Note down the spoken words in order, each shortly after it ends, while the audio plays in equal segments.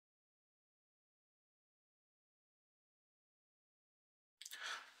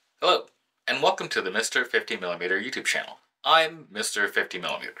Hello, and welcome to the Mr. 50mm YouTube channel. I'm Mr.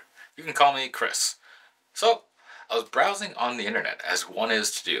 50mm. You can call me Chris. So, I was browsing on the internet, as one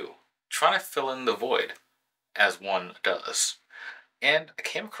is to do, trying to fill in the void, as one does. And I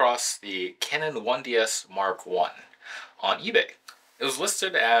came across the Canon 1DS Mark I on eBay. It was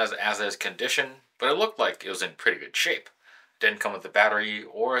listed as is condition, but it looked like it was in pretty good shape. Didn't come with a battery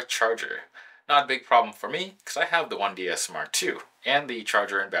or a charger. Not a big problem for me, because I have the 1DS Mark II, and the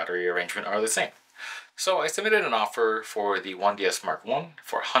charger and battery arrangement are the same. So I submitted an offer for the 1DS Mark I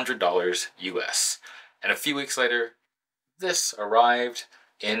for $100 US. And a few weeks later, this arrived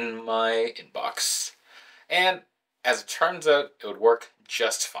in my inbox. And as it turns out, it would work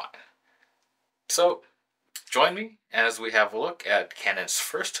just fine. So join me as we have a look at Canon's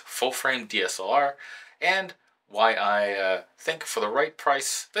first full-frame DSLR and why I think for the right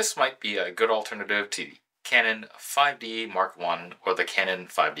price, this might be a good alternative to the Canon 5D Mark I or the Canon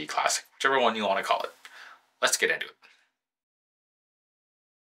 5D Classic, whichever one you want to call it. Let's get into it.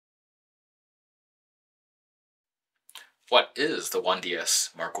 What is the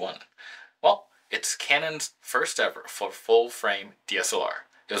 1DS Mark I? Well, it's Canon's first ever full-frame DSLR.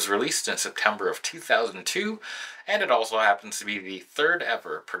 It was released in September of 2002, and it also happens to be the third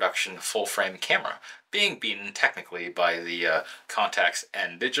ever production full-frame camera, being beaten technically by the Contax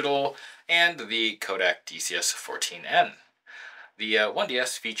N Digital and the Kodak DCS-14N. The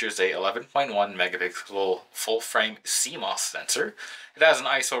 1DS features a 11.1 megapixel full-frame CMOS sensor. It has an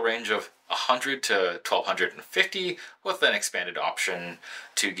ISO range of 100 to 1250 with an expanded option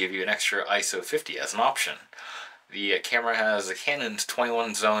to give you an extra ISO 50 as an option. The camera has a Canon's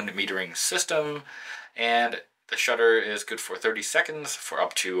 21-zone metering system, and the shutter is good for 30 seconds for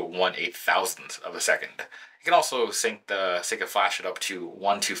up to 1/8,000th of a second. You can also sync a flash at up to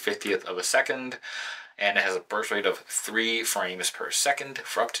 1/250th of a second, and it has a burst rate of 3 frames per second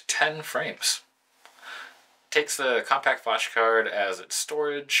for up to 10 frames. It takes the compact flash card as its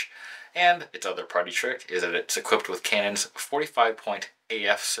storage, and its other party trick is that it's equipped with Canon's 45-point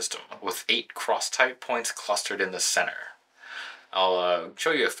AF system with 8 cross-type points clustered in the center. I'll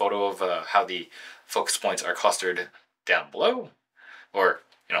show you a photo of how the focus points are clustered down below, or,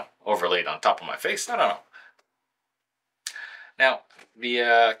 overlaid on top of my face, I don't know. Now,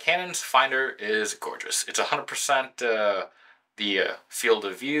 the Canon's finder is gorgeous. It's 100% the field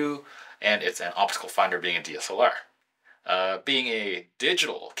of view, and it's an optical finder being a DSLR. Being a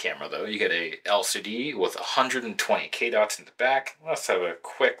digital camera, though, you get a LCD with 120 K dots in the back. Let's have a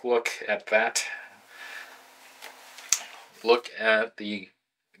quick look at that. Look at the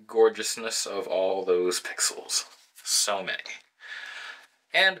gorgeousness of all those pixels. So many.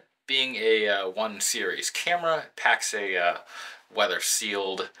 And being a 1 series camera, it packs a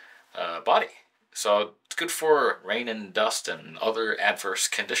weather-sealed body. So it's good for rain and dust and other adverse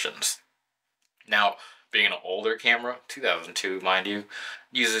conditions. Now, being an older camera, 2002 mind you,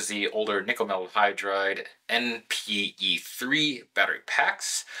 uses the older nickel metal hydride NPE3 battery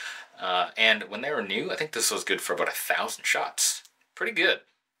packs. And when they were new, I think this was good for about 1,000 shots. Pretty good.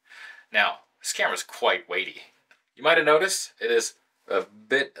 Now, this camera's quite weighty. You might have noticed it is a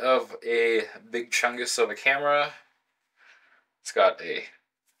bit of a big chungus of a camera. It's got a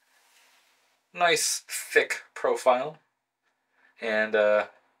nice thick profile, and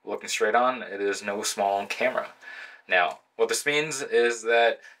looking straight on, it is no small camera. Now, what this means is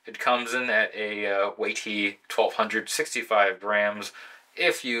that it comes in at a weighty 1,265 grams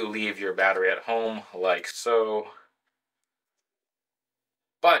if you leave your battery at home, like so.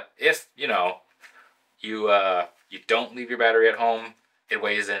 But if, you don't leave your battery at home, it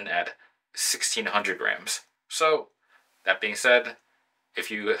weighs in at 1,600 grams. So, that being said,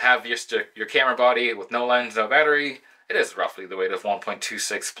 if you have your camera body with no lens, no battery, it is roughly the weight of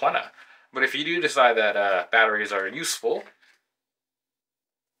 1.26 plena. But if you do decide that batteries are useful,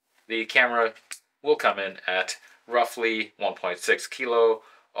 the camera will come in at roughly 1.6 kilo,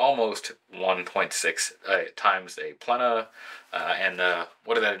 almost 1.6 times a plena, and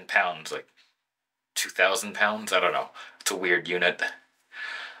what is that in pounds? Like 2,000 pounds? I don't know. It's a weird unit.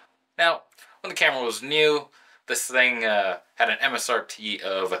 Now, when the camera was new, this thing had an MSRP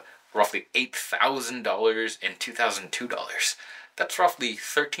of roughly $8,000 and $2,002. That's roughly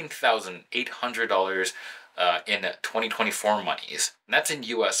 $13,800 in 2024 monies. And that's in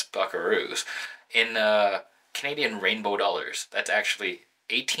US buckaroos. In Canadian rainbow dollars, that's actually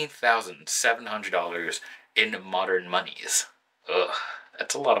 $18,700 in modern monies. Ugh,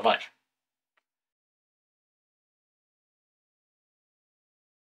 that's a lot of money.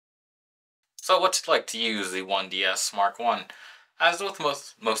 So what's it like to use the 1DS Mark I? As with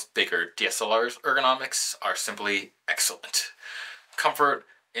most bigger DSLRs, ergonomics are simply excellent. Comfort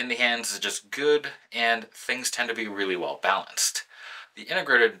in the hands is just good, and things tend to be really well balanced. The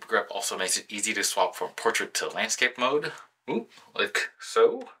integrated grip also makes it easy to swap from portrait to landscape mode. Ooh, like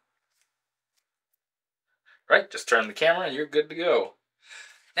so. Right, just turn the camera and you're good to go.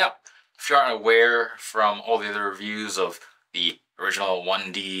 Now, if you aren't aware from all the other reviews of the original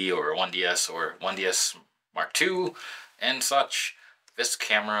 1D or 1DS or 1DS Mark II and such, this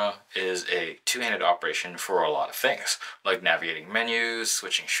camera is a two-handed operation for a lot of things, like navigating menus,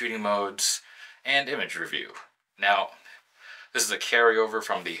 switching shooting modes, and image review. Now, this is a carryover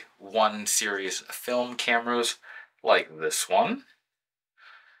from the 1 series film cameras like this one,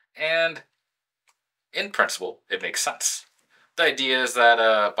 and in principle, it makes sense. The idea is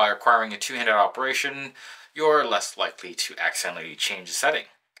that by requiring a two-handed operation, you're less likely to accidentally change the setting.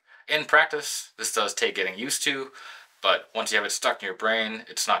 In practice, this does take getting used to, but once you have it stuck in your brain,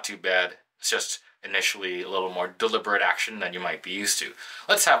 it's not too bad. It's just initially a little more deliberate action than you might be used to.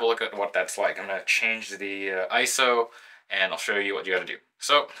 Let's have a look at what that's like. I'm going to change the ISO, and I'll show you what you got to do.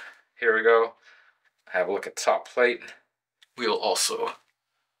 So, here we go. Have a look at the top plate. We'll also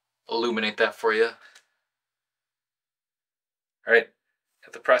illuminate that for you. Alright,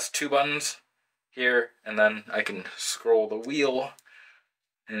 have to press 2 buttons here, and then I can scroll the wheel,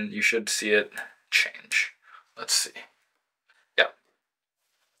 and you should see it change. Let's see. Yeah.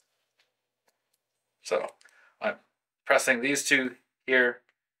 So, I'm pressing these 2 here,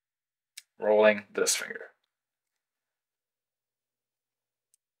 rolling this finger.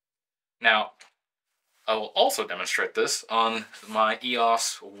 Now, I will also demonstrate this on my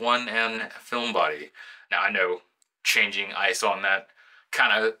EOS 1N film body. Now, I know changing ISO on that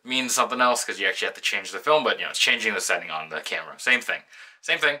kind of means something else because you actually have to change the film, but it's changing the setting on the camera. Same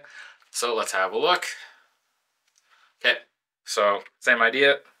thing. So let's have a look. Okay, so same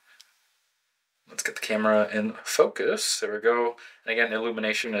idea. Let's get the camera in focus. There we go. And again,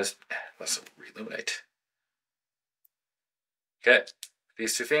 illumination is, let's re-illuminate. Okay,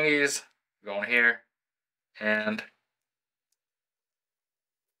 these 2 thingies go in here, and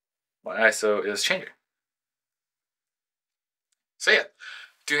my ISO is changing. So yeah,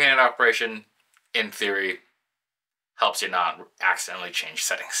 two-handed operation, in theory, helps you not accidentally change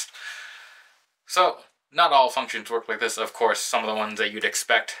settings. So, not all functions work like this. Of course, some of the ones that you'd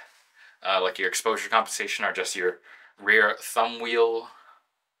expect, like your exposure compensation, are just your rear thumb wheel,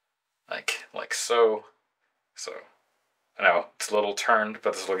 like so. So, I know it's a little turned,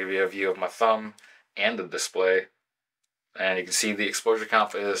 but this will give you a view of my thumb and the display. And you can see the exposure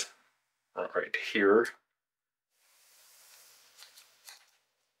comp is right here.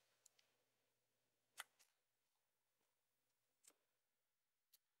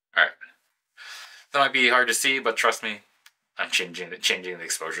 Alright. That might be hard to see, but trust me, I'm changing the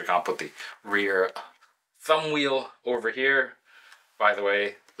exposure comp with the rear thumb wheel over here. By the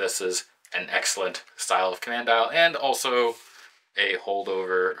way, this is an excellent style of command dial and also a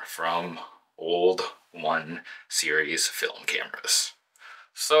holdover from old 1 series film cameras.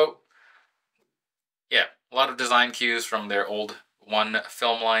 So, yeah, a lot of design cues from their old 1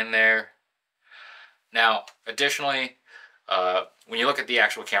 film line there. Now, additionally, when you look at the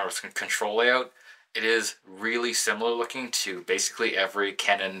actual camera's control layout, it is really similar looking to basically every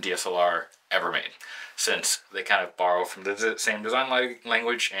Canon DSLR ever made, since they kind of borrow from the same design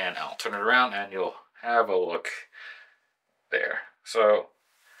language. And I'll turn it around and you'll have a look there. So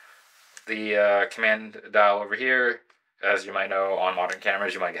the command dial over here, as you might know, on modern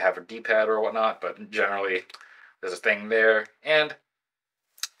cameras you might have a D-pad or whatnot, but generally there's a thing there, and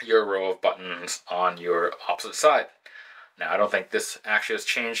your row of buttons on your opposite side. Now, I don't think this actually has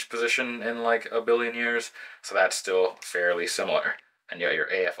changed position in like a billion years, so that's still fairly similar. And you got your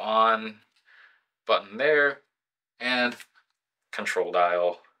AF on button there, and control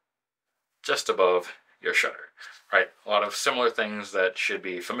dial just above your shutter. Right, a lot of similar things that should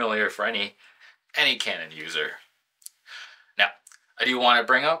be familiar for any Canon user. Now, I do want to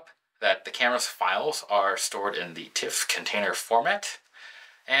bring up that the camera's files are stored in the TIFF container format,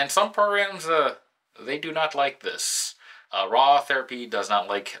 and some programs, they do not like this. Raw Therapy does not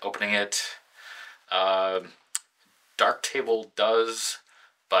like opening it. Darktable does,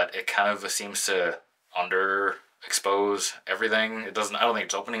 but it kind of seems to underexpose everything. It doesn't. I don't think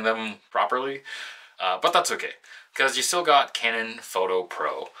it's opening them properly, but that's okay because you still got Canon Photo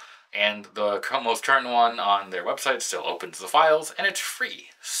Pro, and the most current one on their website still opens the files, and it's free.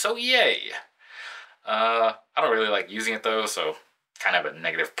 So yay! I don't really like using it though, so kind of a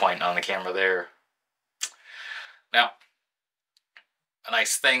negative point on the camera there. Now, a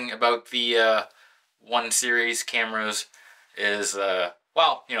nice thing about the 1 series cameras is,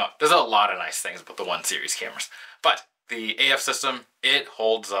 well, there's a lot of nice things about the 1 series cameras, but the AF system, it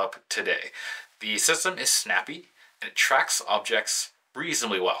holds up today. The system is snappy and it tracks objects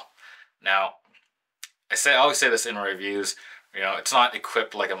reasonably well. Now, I always say this in reviews, it's not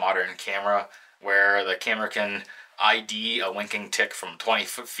equipped like a modern camera where the camera can ID a winking tick from 20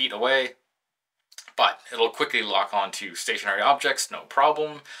 feet away, but it'll quickly lock onto stationary objects, no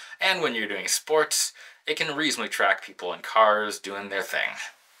problem. And when you're doing sports, it can reasonably track people in cars doing their thing.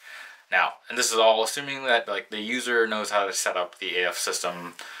 Now, and this is all assuming that the user knows how to set up the AF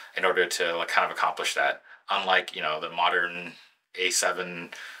system in order to kind of accomplish that. Unlike, the modern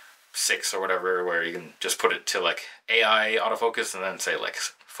A7 III or whatever, where you can just put it to AI autofocus and then say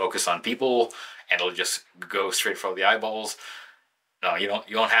focus on people and it'll just go straight for the eyeballs. No, you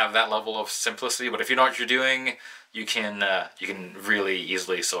don't have that level of simplicity, but if you know what you're doing, you can really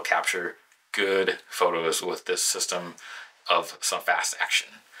easily still capture good photos with this system of some fast action.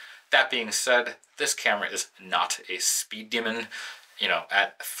 That being said, this camera is not a speed demon.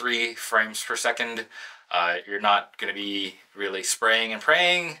 At 3 frames per second, you're not going to be really spraying and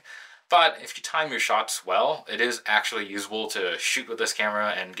praying, but if you time your shots well, it is actually usable to shoot with this camera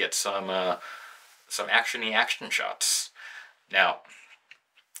and get some action-y action shots. Now,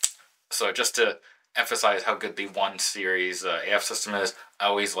 so just to emphasize how good the 1 series AF system is, I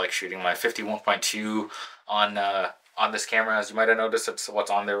always like shooting my 51.2 on this camera. As you might have noticed, it's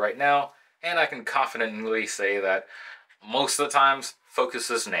what's on there right now, and I can confidently say that most of the times,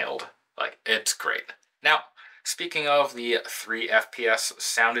 focus is nailed. It's great. Now, speaking of the 3 FPS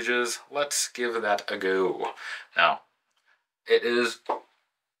soundages, let's give that a go. Now, it is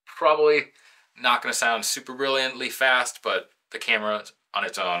probably not going to sound super brilliantly fast, but the camera on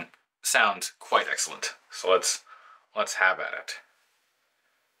its own sounds quite excellent. So let's have at it.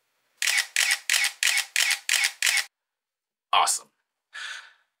 Awesome.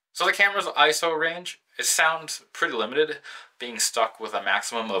 So the camera's ISO range, it sounds pretty limited, being stuck with a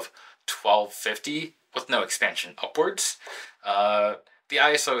maximum of 1250 with no expansion upwards. The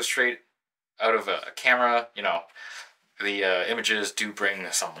ISO is straight out of a camera, the images do bring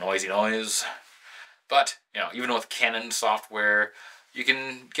some noisy noise, but even with Canon software, you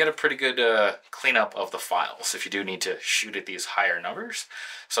can get a pretty good cleanup of the files if you do need to shoot at these higher numbers.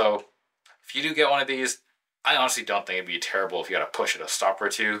 So if you do get one of these, I honestly don't think it'd be terrible if you got to push it a stop or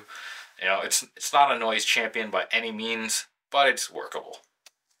two. It's not a noise champion by any means, but it's workable.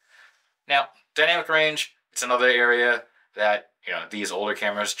 Now, dynamic range, it's another area that these older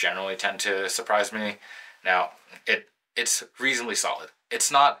cameras generally tend to surprise me. Now, it's reasonably solid.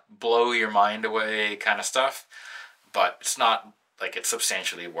 It's not blow your mind away kind of stuff, but it's not it's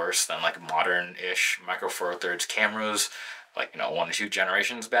substantially worse than modern-ish Micro Four Thirds cameras, 1 or 2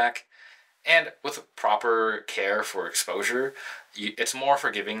 generations back. And with proper care for exposure, it's more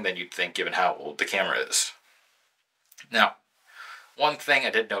forgiving than you'd think given how old the camera is. Now, one thing I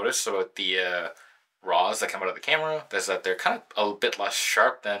did notice about the RAWs that come out of the camera is that they're kind of a bit less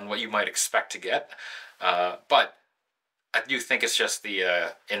sharp than what you might expect to get. But I do think it's just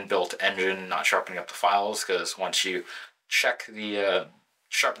the inbuilt engine not sharpening up the files, because once you check the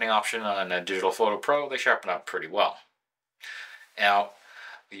sharpening option on a Digital Photo Pro, they sharpen up pretty well. Now,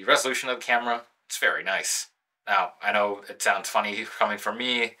 the resolution of the camera, it's very nice. Now, I know it sounds funny coming from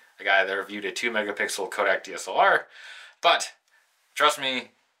me, a guy that reviewed a 2 megapixel Kodak DSLR, but trust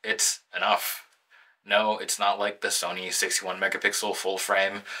me, it's enough. No, it's not like the Sony 61 megapixel full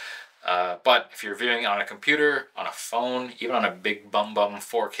frame, but if you're viewing on a computer, on a phone, even on a big bum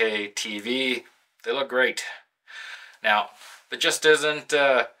 4K TV, they look great. Now, there just isn't,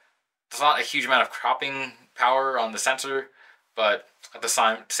 there's not a huge amount of cropping power on the sensor, but at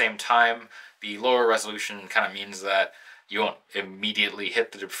the same time, the lower resolution kind of means that you won't immediately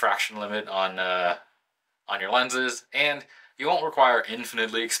hit the diffraction limit on your lenses, and you won't require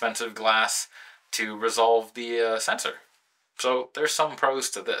infinitely expensive glass to resolve the sensor. So there's some pros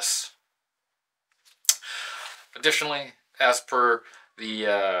to this. Additionally, as per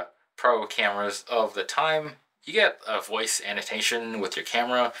the pro cameras of the time, you get a voice annotation with your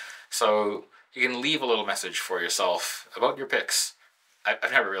camera, so you can leave a little message for yourself about your pics.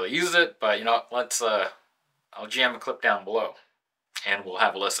 I've never really used it, but let's I'll jam a clip down below, and we'll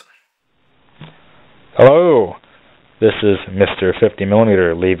have a listen. Hello, this is Mr.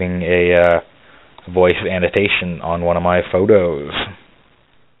 50mm leaving a voice annotation on one of my photos.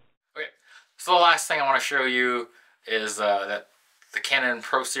 Okay, so the last thing I want to show you is that the Canon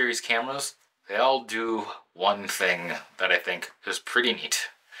Pro Series cameras, they all do one thing that I think is pretty neat.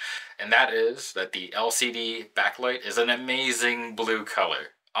 And that is that the LCD backlight is an amazing blue color.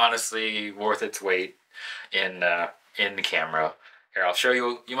 Honestly, worth its weight in the camera. Here, I'll show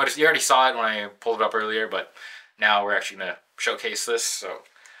you. You already saw it when I pulled it up earlier, but now we're actually going to showcase this. So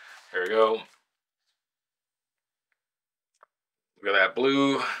there we go. Look at that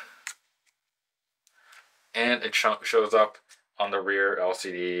blue. And it shows up on the rear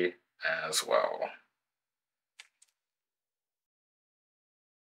LCD as well.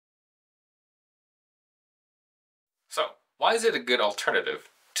 So, why is it a good alternative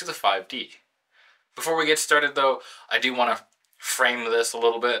to the 5D? Before we get started though, I do want to frame this a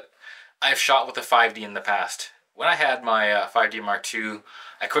little bit. I've shot with the 5D in the past. When I had my 5D Mark II,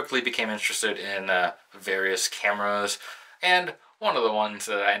 I quickly became interested in various cameras, and one of the ones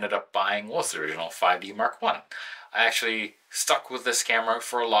that I ended up buying was the original 5D Mark I. I actually stuck with this camera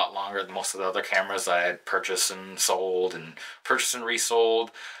for a lot longer than most of the other cameras I had purchased and sold and purchased and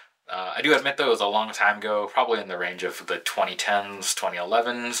resold. I do admit though, it was a long time ago, probably in the range of the 2010s,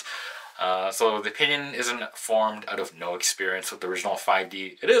 2011s. So the opinion isn't formed out of no experience with the original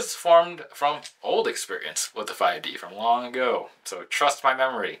 5D. It is formed from old experience with the 5D from long ago. So trust my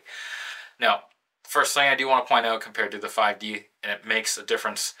memory. Now, first thing I do want to point out compared to the 5D, and it makes a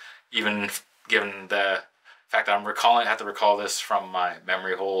difference even given the fact that I have to recall this from my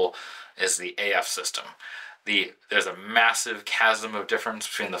memory hole, is the AF system. There's a massive chasm of difference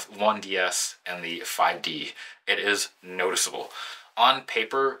between the 1DS and the 5D. It is noticeable. On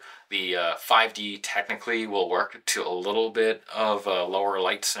paper, the 5D technically will work to a little bit of lower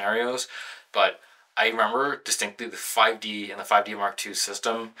light scenarios, but I remember distinctly the 5D and the 5D Mark II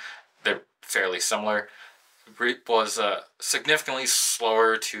system, they're fairly similar. It was significantly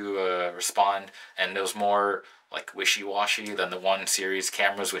slower to respond, and it was more like wishy-washy than the 1 series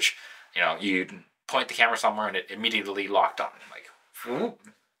cameras, which, you know, you'd point the camera somewhere and it immediately locked on. Like, whoop.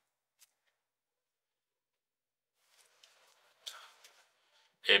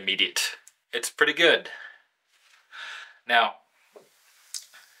 Immediate. It's pretty good. Now,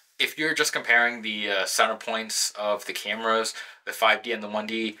 if you're just comparing the center points of the cameras, the 5D and the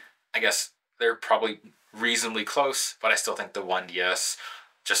 1D, I guess they're probably reasonably close, but I still think the 1DS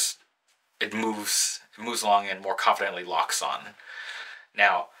just, it moves along and more confidently locks on.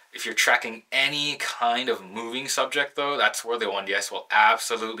 Now, if you're tracking any kind of moving subject though, that's where the 1DS will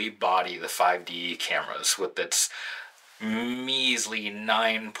absolutely body the 5D cameras with its measly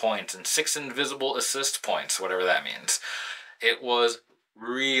 9 points and 6 invisible assist points, whatever that means. It was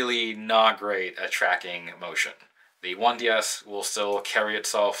really not great at tracking motion. The 1DS will still carry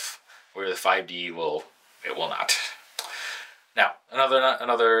itself, where the 5D will not. Now,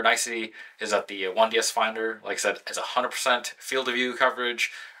 another nicety is that the 1DS Finder, like I said, is 100% field of view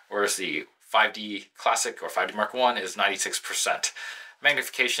coverage, whereas the 5D Classic or 5D Mark I is 96%.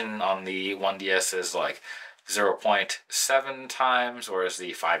 Magnification on the 1DS is like 0.7 times, whereas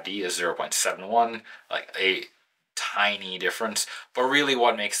the 5D is 0.71, like a tiny difference. But really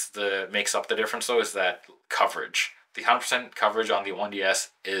what makes up the difference though is that coverage. The 100% coverage on the 1DS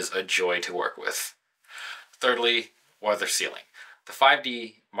is a joy to work with. Thirdly, weather sealing. The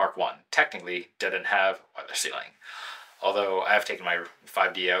 5D Mark I technically didn't have weather sealing. Although I have taken my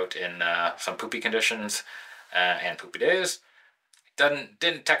 5D out in some poopy conditions and poopy days, it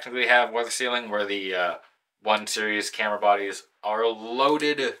didn't technically have weather sealing, where the 1 series camera bodies are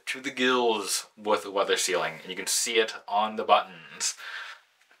loaded to the gills with weather sealing, and you can see it on the buttons.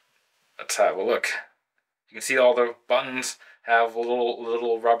 Let's have a look. You can see all the buttons have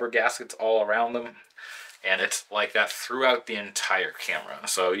little rubber gaskets all around them, and it's like that throughout the entire camera.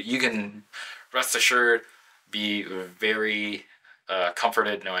 So you can rest assured, be very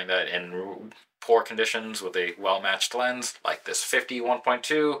comforted knowing that in poor conditions with a well-matched lens like this 50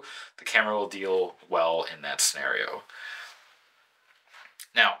 1.2, the camera will deal well in that scenario.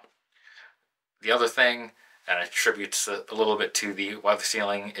 Now, the other thing that attributes a little bit to the weather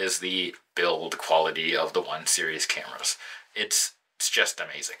sealing is the build quality of the 1 series cameras. It's just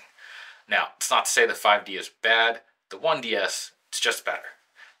amazing. Now, it's not to say the 5D is bad. The 1DS, it's just better.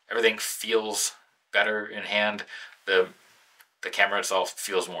 Everything feels better in hand. The camera itself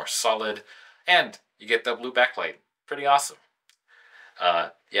feels more solid, and you get the blue backlight. Pretty awesome.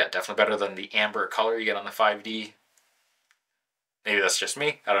 Yeah, definitely better than the amber color you get on the 5D. Maybe that's just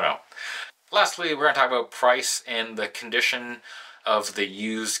me. I don't know. Lastly, we're going to talk about price and the condition of the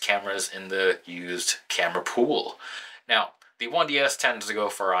used cameras in the used camera pool. Now, the 1DS tends to go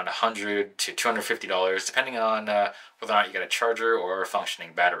for around $100 to $250, depending on whether or not you get a charger or a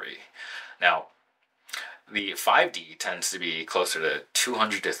functioning battery. Now, the 5D tends to be closer to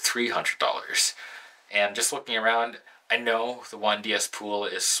 $200 to $300. And just looking around, I know the 1DS pool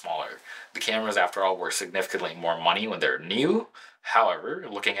is smaller. The cameras, after all, were significantly more money when they're new, However,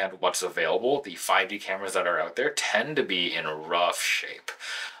 looking at what's available, the 5D cameras that are out there tend to be in rough shape.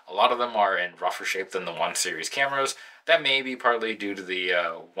 A lot of them are in rougher shape than the 1 series cameras. That may be partly due to the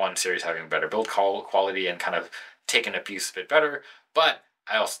 1 series having better build quality and kind of taking a piece a bit better, but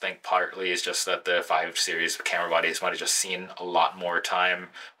I also think partly it's just that the 5 series camera bodies might have just seen a lot more time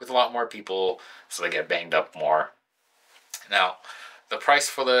with a lot more people, so they get banged up more. Now, the price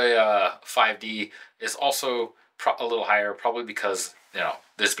for the 5D is also a little higher, probably because,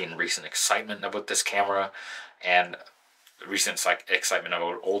 there's been recent excitement about this camera, and recent excitement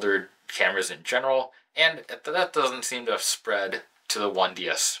about older cameras in general, and that doesn't seem to have spread to the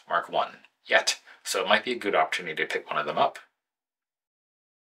 1DS Mark I yet, so it might be a good opportunity to pick one of them up.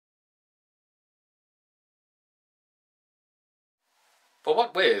 But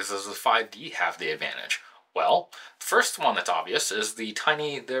what ways does the 5D have the advantage? Well, the first one that's obvious is the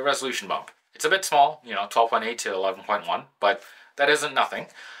resolution bump. It's a bit small, 12.8 to 11.1, but that isn't nothing.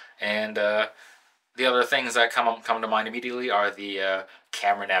 And the other things that come to mind immediately are the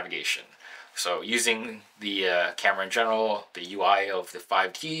camera navigation. So using the camera in general, the UI of the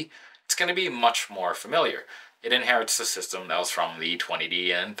 5D, it's going to be much more familiar. It inherits the system that was from the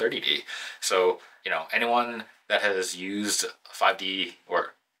 20D and 30D. So, anyone that has used 5D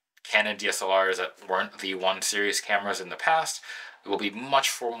or Canon DSLRs that weren't the 1 series cameras in the past will be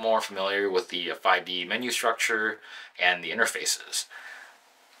much more familiar with the 5D menu structure and the interfaces.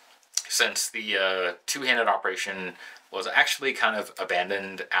 Since the two-handed operation was actually kind of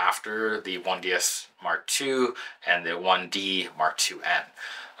abandoned after the 1DS Mark II and the 1D Mark IIN.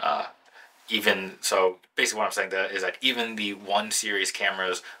 Even so, basically what I'm saying is that even the 1 series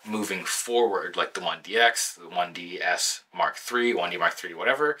cameras moving forward, like the 1DX, the 1DS Mark III, 1D Mark III,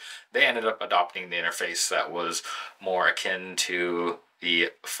 whatever, they ended up adopting the interface that was more akin to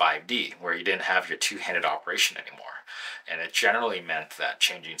the 5D, where you didn't have your two-handed operation anymore. And it generally meant that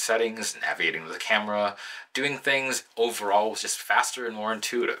changing settings, navigating with the camera, doing things overall was just faster and more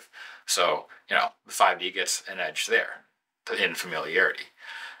intuitive. So, the 5D gets an edge there in familiarity.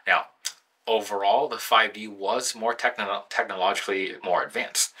 Now, overall, the 5D was more technologically more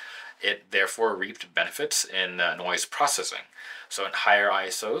advanced. It therefore reaped benefits in noise processing. So in higher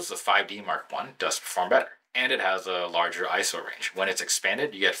ISOs, the 5D Mark I does perform better, and it has a larger ISO range. When it's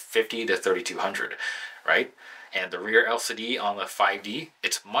expanded, you get 50 to 3200, right? And the rear LCD on the 5D,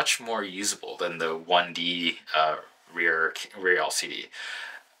 it's much more usable than the 1D rear LCD.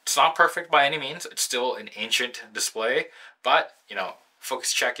 It's not perfect by any means. It's still an ancient display, but,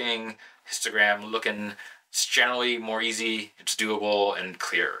 focus checking, histogram looking, it's generally more easy, it's doable, and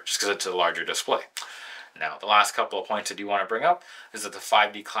clearer, just because it's a larger display. Now, the last couple of points I do want to bring up is that the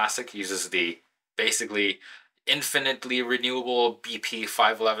 5D Classic uses the basically infinitely renewable BP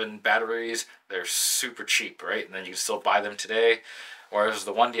 511 batteries. They're super cheap, right? And then you can still buy them today. Whereas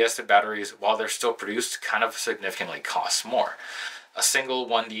the 1DS batteries, while they're still produced, kind of significantly cost more. A single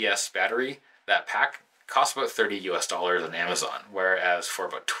 1DS battery, that pack, costs about $30 US on Amazon, whereas for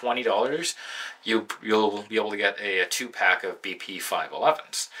about $20, you'll be able to get a 2-pack of BP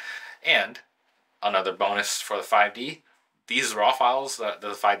 511s. And another bonus for the 5D, these raw files that the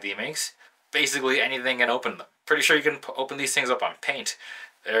 5D makes, basically anything can open them. Pretty sure you can open these things up on Paint.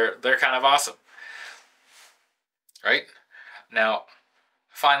 They're kind of awesome, right? Now,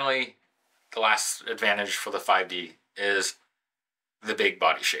 finally, the last advantage for the 5D is the big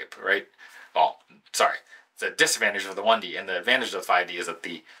body shape, right? Well, sorry, the disadvantage of the 1D and the advantage of the 5D is that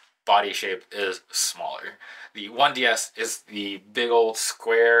the body shape is smaller. The 1DS is the big old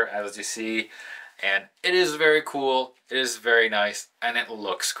square, as you see, and it is very cool, it is very nice, and it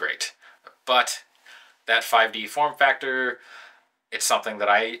looks great. But that 5D form factor, it's something that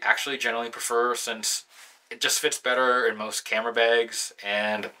I actually generally prefer since it just fits better in most camera bags,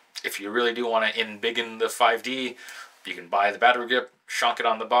 and if you really do want to embiggen the 5D, you can buy the battery grip, shunk it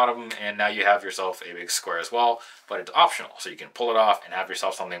on the bottom, and now you have yourself a big square as well, but it's optional, so you can pull it off and have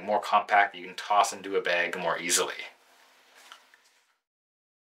yourself something more compact you can toss into a bag more easily.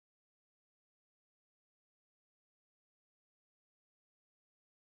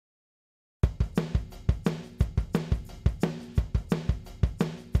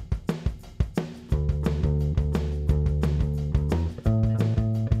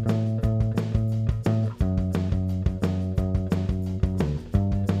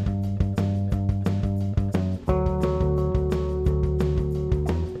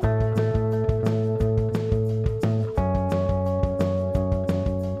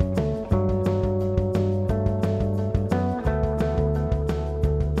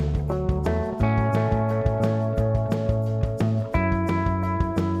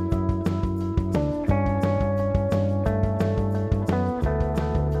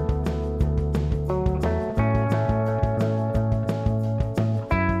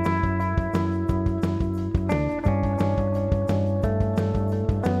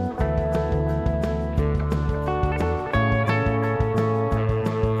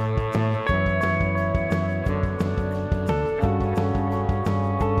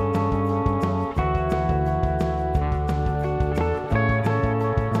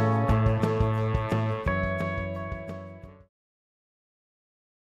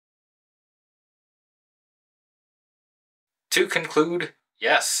 To conclude,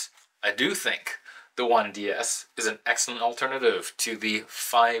 yes, I do think the 1DS is an excellent alternative to the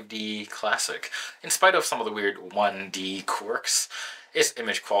 5D Classic. In spite of some of the weird 1D quirks, its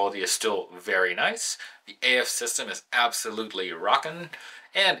image quality is still very nice, the AF system is absolutely rockin',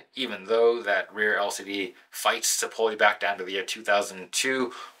 and even though that rear LCD fights to pull you back down to the year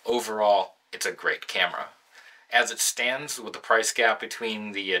 2002, overall, it's a great camera. As it stands with the price gap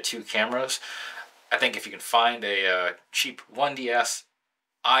between the two cameras, I think if you can find a cheap 1DS,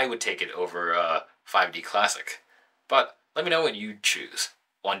 I would take it over 5D Classic. But let me know what you'd choose,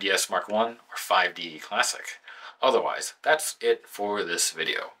 1DS Mark I or 5D Classic. Otherwise, that's it for this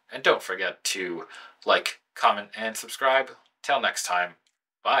video. And don't forget to like, comment, and subscribe. Till next time,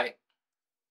 bye.